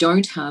because they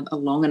don't have a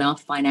long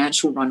enough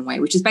financial runway,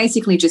 which is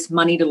basically just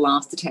money to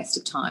last the test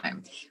of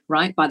time,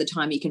 right? By the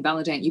time you can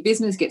validate your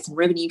business, get some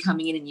revenue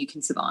coming in and you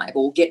can survive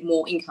or get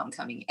more income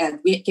coming and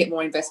get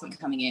more investment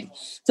coming in.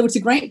 So it's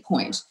a great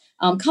point.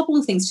 A couple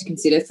of things to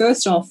consider.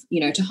 First off,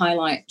 to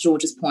highlight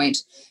George's point,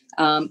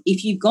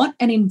 if you've got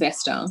an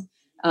investor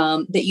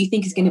that you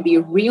think is going to be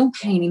a real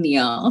pain in the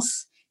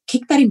ass,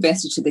 kick that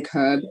investor to the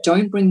curb.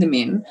 Don't bring them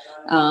in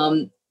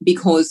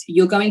because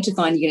you're going to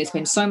find you're going to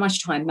spend so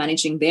much time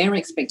managing their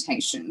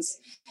expectations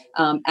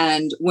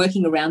and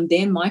working around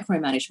their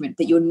micromanagement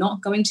that you're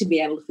not going to be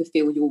able to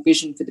fulfill your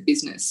vision for the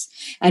business.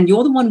 And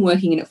you're the one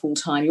working in it full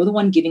time. You're the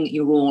one giving it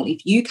your all.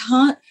 If you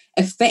can't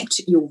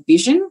affect your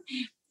vision,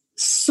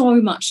 so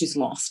much is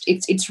lost.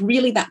 It's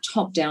really that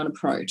top-down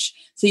approach.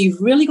 So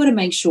you've really got to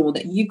make sure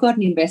that you've got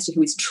an investor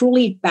who is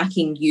truly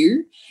backing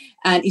you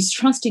and is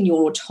trusting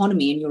your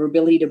autonomy and your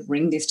ability to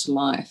bring this to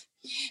life.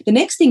 The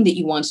next thing that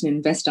you want an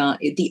investor,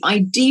 the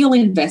ideal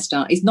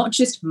investor, is not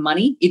just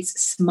money, it's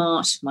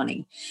smart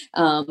money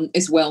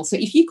as well. So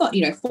if you've got,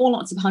 4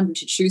 lots of 100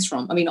 to choose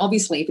from,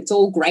 obviously if it's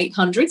all great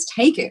hundreds,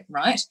 take it,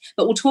 right?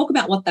 But we'll talk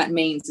about what that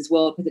means as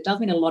well, because it does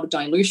mean a lot of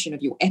dilution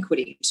of your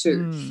equity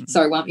too.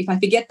 So if I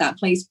forget that,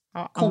 please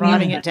call me. I'm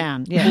writing it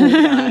down.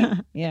 Yeah.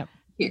 Yeah.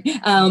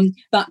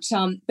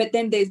 But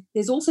then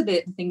there's also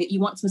the thing that you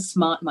want some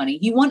smart money.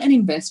 You want an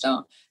investor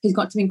who's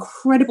got some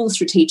incredible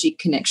strategic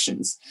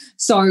connections.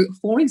 So,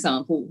 for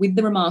example, with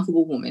The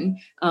Remarkable Woman,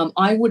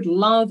 I would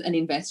love an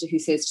investor who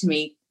says to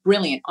me,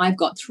 brilliant, I've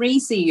got 3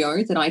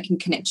 CEOs that I can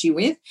connect you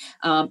with,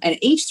 and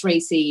each 3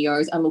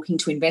 CEOs are looking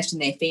to invest in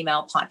their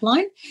female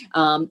pipeline,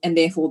 and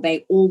therefore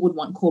they all would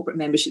want corporate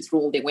memberships for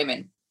all their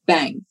women.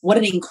 Bang. What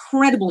an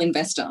incredible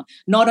investor.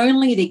 Not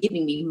only are they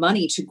giving me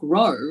money to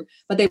grow,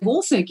 but they've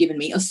also given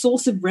me a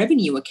source of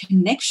revenue, a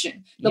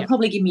connection. They'll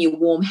probably give me a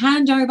warm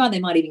handover. They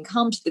might even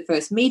come to the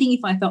first meeting if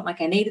I felt like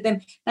I needed them.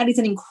 That is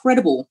an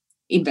incredible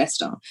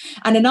investor.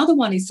 And another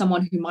one is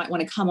someone who might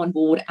want to come on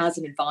board as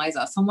an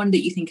advisor, someone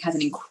that you think has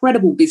an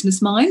incredible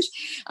business mind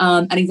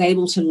and is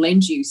able to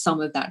lend you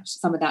some of that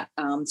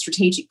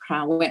strategic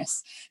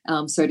prowess,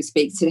 so to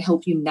speak, to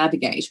help you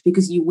navigate,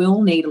 because you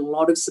will need a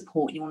lot of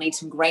support. You will need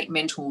some great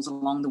mentors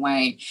along the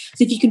way.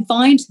 So if you can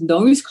find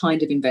those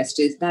kind of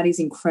investors, that is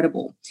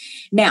incredible.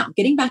 Now,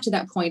 getting back to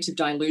that point of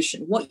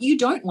dilution, what you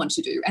don't want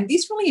to do, and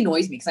this really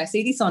annoys me because I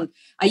see this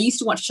I used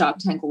to watch Shark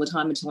Tank all the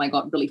time until I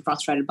got really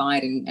frustrated by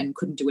it and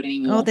couldn't do it anymore.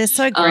 anymore. Oh, they're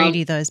so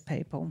greedy, those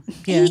people.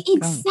 Yeah,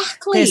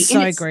 exactly. They're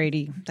so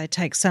greedy. They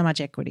take so much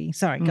equity.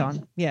 Sorry, go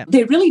on. Yeah,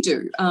 they really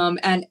do.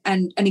 And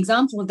an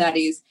example of that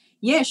is,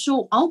 yeah,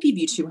 sure, I'll give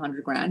you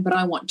 200 grand, but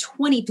I want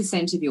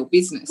 20% of your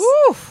business.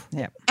 Ooh,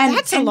 yeah, and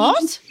that's a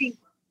lot.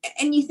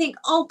 You think,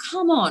 oh,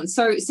 come on.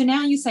 So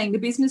now you're saying the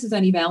business is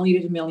only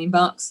valued at $1 million.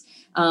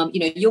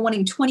 You're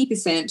wanting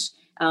 20%.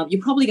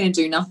 You're probably going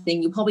to do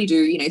nothing. You'll probably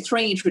do,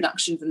 3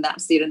 introductions and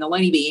that's it. And there'll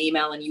only be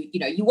email, and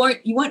you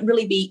won't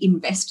really be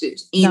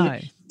invested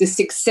in the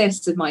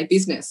success of my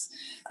business.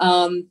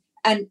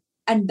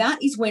 And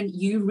that is when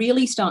you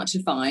really start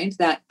to find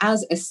that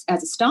as a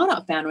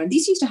startup founder, and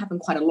this used to happen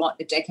quite a lot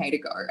a decade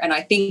ago. And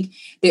I think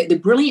the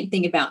brilliant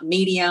thing about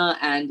media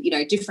and,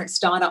 different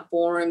startup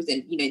forums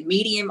and,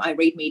 Medium, I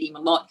read Medium a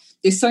lot.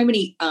 There's so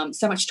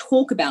much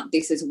talk about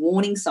this as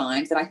warning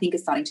signs that I think are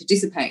starting to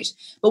dissipate.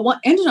 But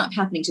what ended up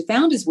happening to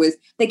founders was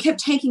they kept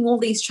taking all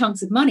these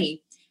chunks of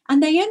money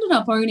and they ended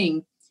up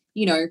owning,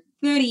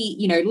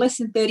 less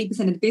than 30%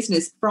 of the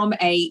business from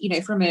a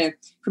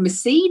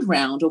seed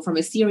round or from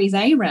a Series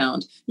A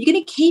round. You're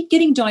going to keep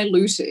getting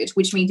diluted,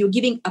 which means you're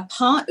giving a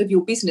part of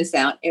your business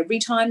out every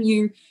time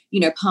you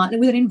partner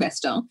with an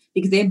investor,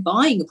 because they're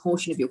buying a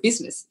portion of your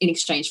business in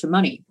exchange for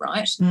money,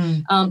 right? So you're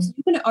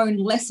going to own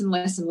less and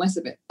less and less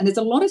of it. And there's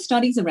a lot of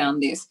studies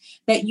around this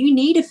that you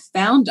need a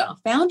founder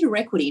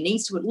equity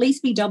needs to at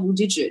least be double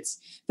digits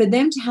for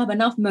them to have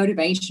enough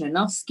motivation,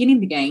 enough skin in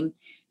the game,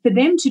 for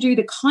them to do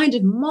the kind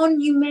of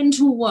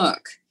monumental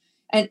work.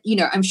 And,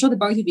 I'm sure the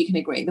both of you can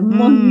agree, the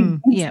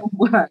monumental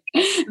work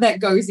that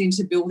goes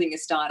into building a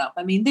startup.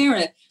 I mean,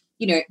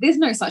 there's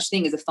no such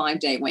thing as a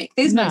 5-day week.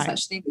 There's no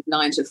such thing as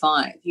 9 to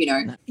 5,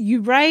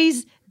 You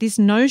raise this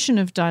notion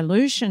of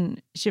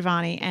dilution,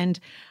 Shivani, and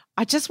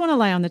I just want to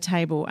lay on the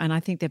table, and I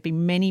think there'd be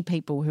many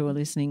people who are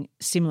listening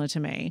similar to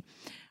me.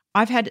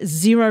 I've had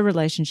zero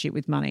relationship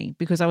with money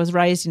because I was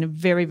raised in a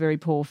very, very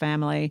poor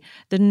family.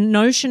 The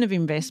notion of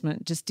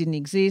investment just didn't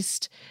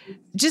exist.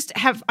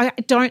 I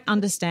don't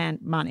understand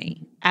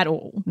money at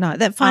all. No,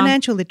 that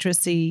financial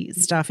literacy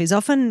stuff is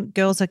often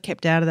girls are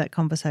kept out of that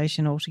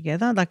conversation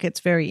altogether. Like, it's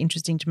very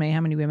interesting to me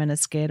how many women are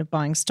scared of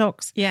buying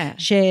stocks,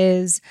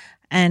 shares.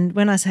 And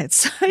when I say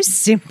it's so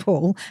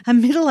simple, a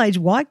middle-aged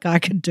white guy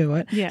could do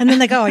it. Yeah. And then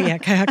they go, oh, yeah,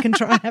 okay, I can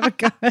try and have a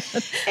go.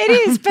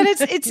 It is, but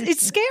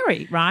it's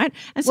scary, right?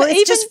 And so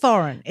it's just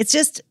foreign. It's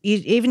just,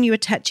 even you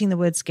attaching the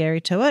word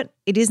scary to it,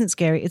 it isn't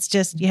scary. It's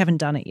just you haven't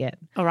done it yet.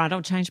 All right,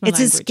 I'll change my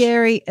language. It's as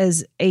scary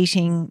as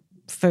eating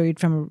food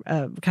from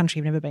a country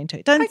you've never been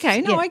to. I will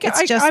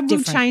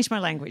change my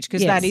language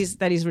because that is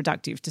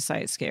reductive to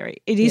say it's scary.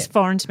 It is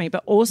foreign to me,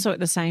 but also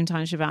at the same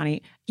time,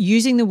 Shivani,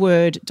 using the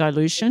word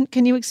dilution,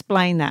 can you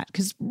explain that?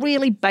 Because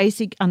really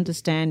basic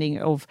understanding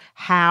of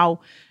how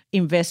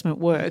investment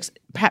works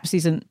perhaps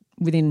isn't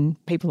within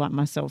people like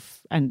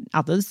myself and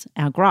others,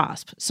 our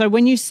grasp. So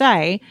when you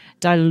say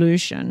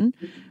dilution,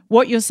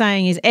 what you're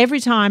saying is every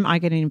time I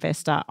get an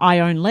investor, I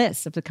own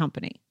less of the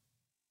company.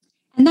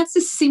 And that's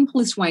the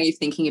simplest way of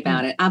thinking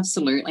about it,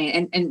 absolutely.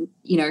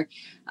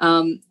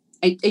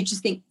 I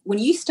just think when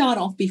you start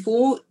off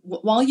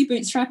while you're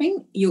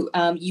bootstrapping, you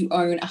own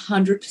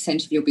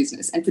 100% of your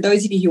business. And for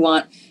those of you who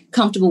aren't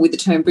comfortable with the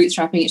term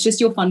bootstrapping, it's just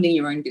you're funding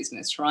your own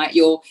business, right?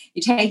 You're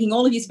taking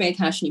all of your spare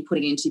cash and you're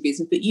putting it into your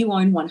business, but you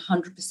own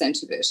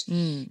 100% of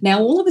it.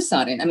 Now, all of a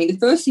sudden, I mean, the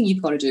first thing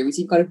you've got to do is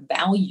you've got to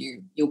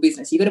value your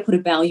business. You've got to put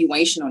a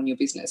valuation on your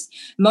business.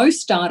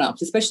 Most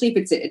startups, especially if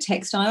it's a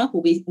tech startup,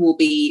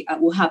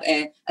 will have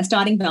a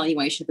starting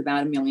valuation of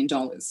about $1 million.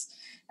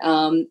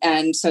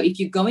 And so if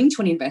you're going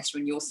to an investor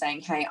and you're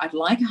saying, hey, I'd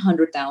like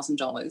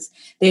 $100,000,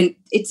 then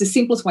it's the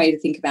simplest way to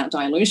think about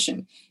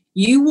dilution.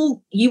 You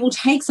will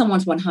take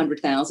someone's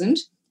 100,000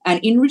 and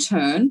in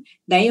return,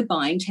 they are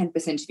buying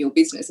 10% of your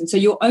business. And so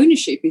your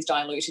ownership is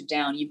diluted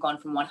down. You've gone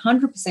from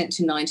 100%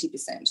 to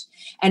 90%.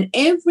 And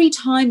every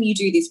time you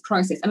do this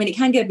process, I mean, it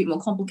can get a bit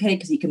more complicated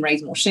because you can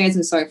raise more shares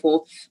and so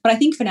forth. But I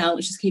think for now,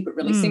 let's just keep it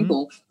really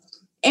simple.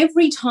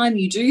 Every time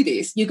you do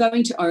this, you're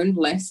going to own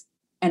less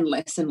and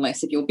less and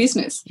less of your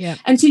business. Yeah.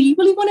 And so you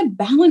really want to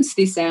balance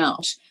this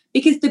out,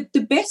 because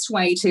the best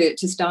way to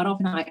start off,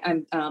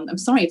 and I'm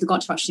sorry I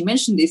forgot to actually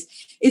mention this,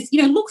 is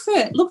look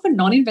for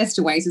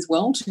non-investor ways as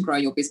well to grow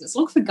your business.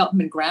 Look for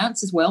government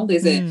grants as well.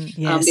 There's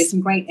there's some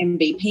great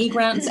MVP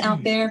grants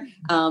out there,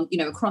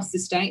 across the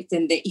states,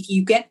 and if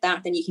you get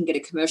that, then you can get a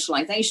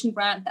commercialization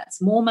grant.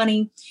 That's more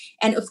money.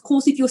 And of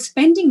course, if you're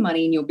spending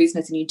money in your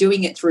business and you're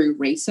doing it through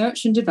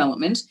research and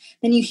development,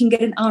 then you can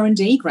get an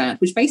R&D grant,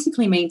 which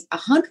basically means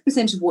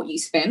 100% of what you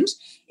spend,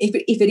 if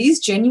it is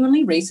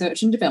genuinely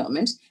research and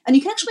development, and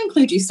you can actually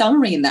include your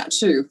salary in that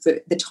too for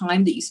the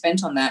time that you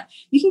spent on that,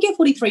 you can get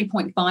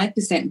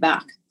 43.5%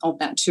 back of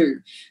that too.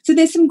 So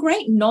there's some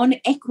great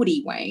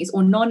non-equity ways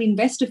or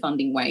non-investor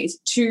funding ways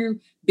to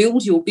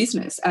build your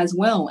business as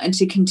well and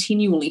to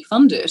continually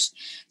fund it.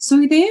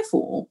 So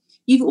therefore,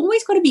 you've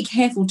always got to be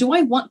careful. Do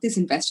I want this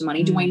investor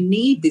money? Do I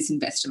need this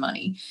investor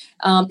money?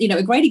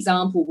 A great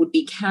example would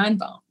be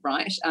Canva,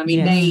 right? I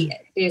mean,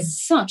 they're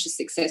such a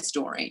success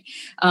story.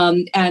 Now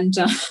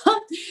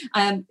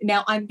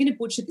I'm going to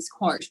butcher this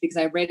quote because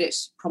I read it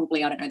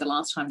probably, I don't know, the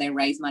last time they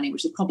raised money,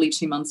 which is probably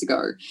 2 months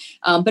ago.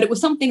 But it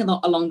was something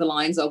along the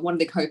lines of, one of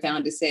the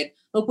co-founders said,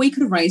 look, we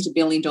could have raised $1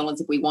 billion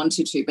if we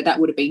wanted to, but that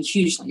would have been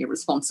hugely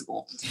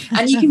irresponsible.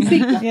 And you can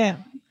think,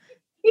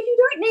 if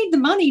you don't need the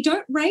money,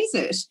 don't raise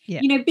it.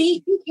 Yeah.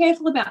 Be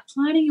careful about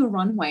planning your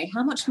runway.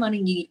 How much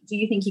money do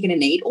you think you're going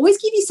to need? Always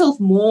give yourself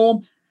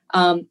more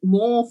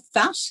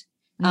fat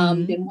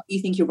than what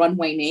you think your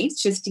runway needs,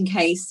 just in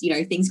case,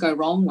 things go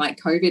wrong, like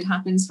COVID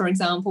happens, for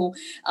example,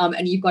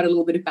 and you've got a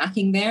little bit of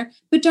backing there.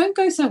 But don't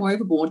go so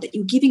overboard that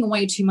you're giving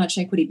away too much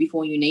equity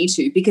before you need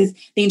to, because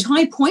the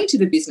entire point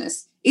of a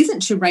business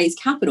isn't to raise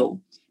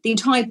capital. The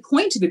entire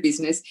point of a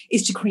business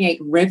is to create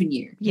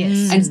revenue.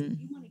 Yes. And so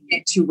you want to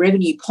get to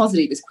revenue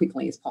positive as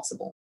quickly as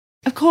possible.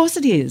 Of course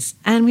it is.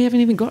 And we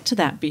haven't even got to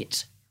that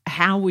bit.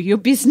 How will your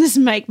business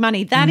make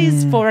money? That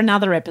is for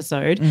another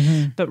episode.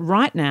 But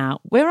right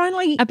now, we're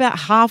only about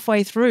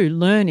halfway through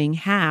learning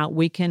how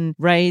we can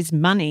raise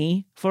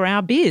money for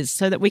our biz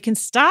so that we can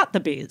start the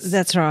biz.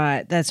 That's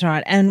right.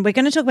 And we're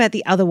going to talk about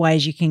the other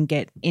ways you can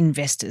get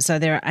investors. So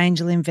there are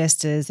angel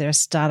investors, there are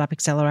startup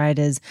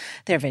accelerators,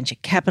 there are venture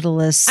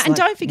capitalists. And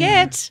don't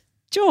forget,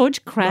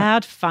 George,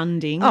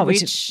 crowdfunding,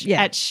 which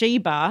at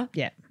Sheba,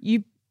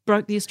 you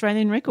broke the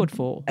Australian record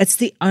for. It's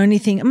the only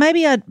thing.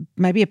 Maybe a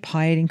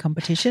pie eating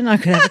competition. I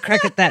could have a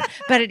crack at that.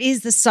 But it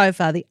is so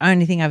far the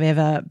only thing I've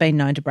ever been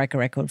known to break a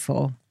record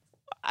for.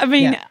 I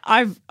mean,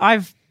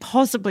 I've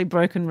possibly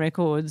broken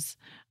records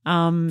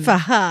for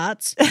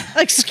hearts.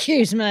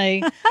 Excuse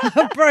me.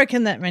 I've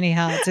broken that many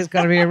hearts. There's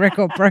got to be a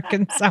record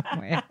broken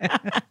somewhere.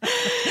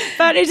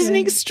 But it is an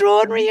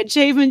extraordinary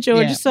achievement,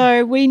 George. Yeah.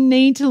 So we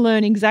need to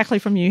learn exactly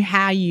from you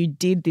how you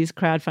did this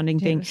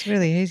crowdfunding thing. It's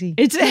really easy.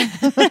 It's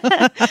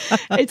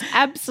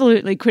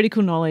absolutely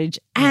critical knowledge,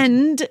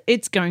 and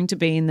it's going to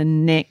be in the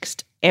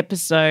next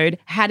episode,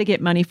 How to Get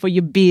Money for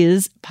Your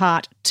Biz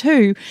Part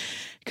 2.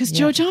 Because,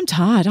 George, I'm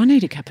tired. I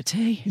need a cup of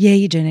tea. Yeah,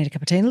 you do need a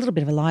cup of tea and a little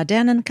bit of a lie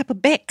down and a cup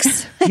of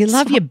Beck's. You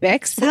love your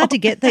Beck's. It's hard to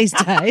get these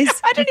days.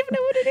 I don't even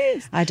know what it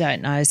is. I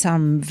don't know.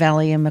 Some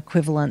Valium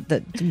equivalent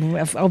that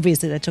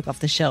obviously they took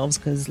off the shelves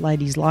because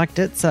ladies liked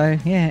it. So,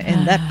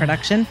 in that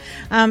production.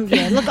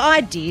 Look,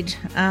 I did.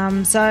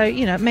 So,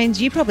 it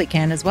means you probably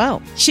can as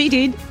well. She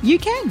did. You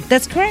can.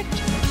 That's correct.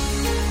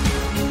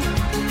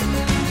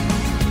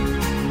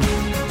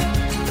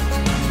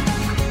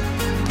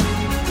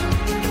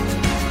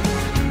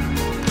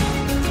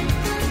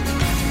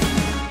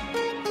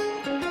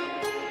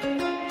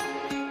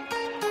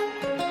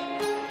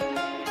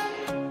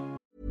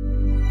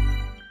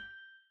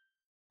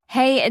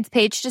 Hey, it's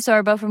Paige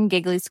DeSorbo from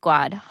Giggly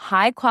Squad.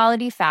 High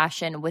quality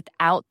fashion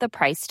without the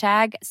price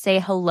tag. Say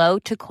hello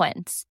to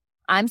Quince.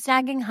 I'm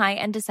snagging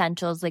high-end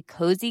essentials like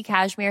cozy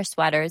cashmere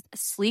sweaters,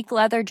 sleek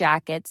leather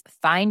jackets,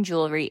 fine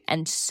jewelry,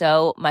 and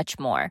so much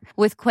more.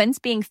 With Quince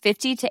being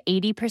 50 to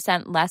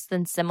 80% less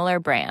than similar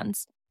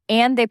brands.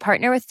 And they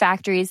partner with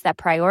factories that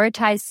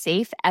prioritize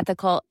safe,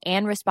 ethical,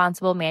 and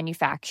responsible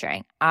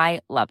manufacturing. I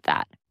love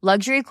that.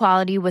 Luxury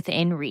quality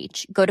within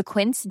reach. Go to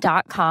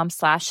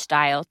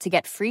quince.com/style to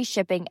get free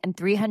shipping and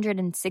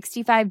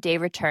 365-day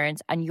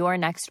returns on your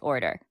next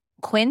order.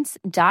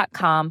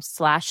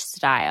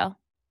 Quince.com/style.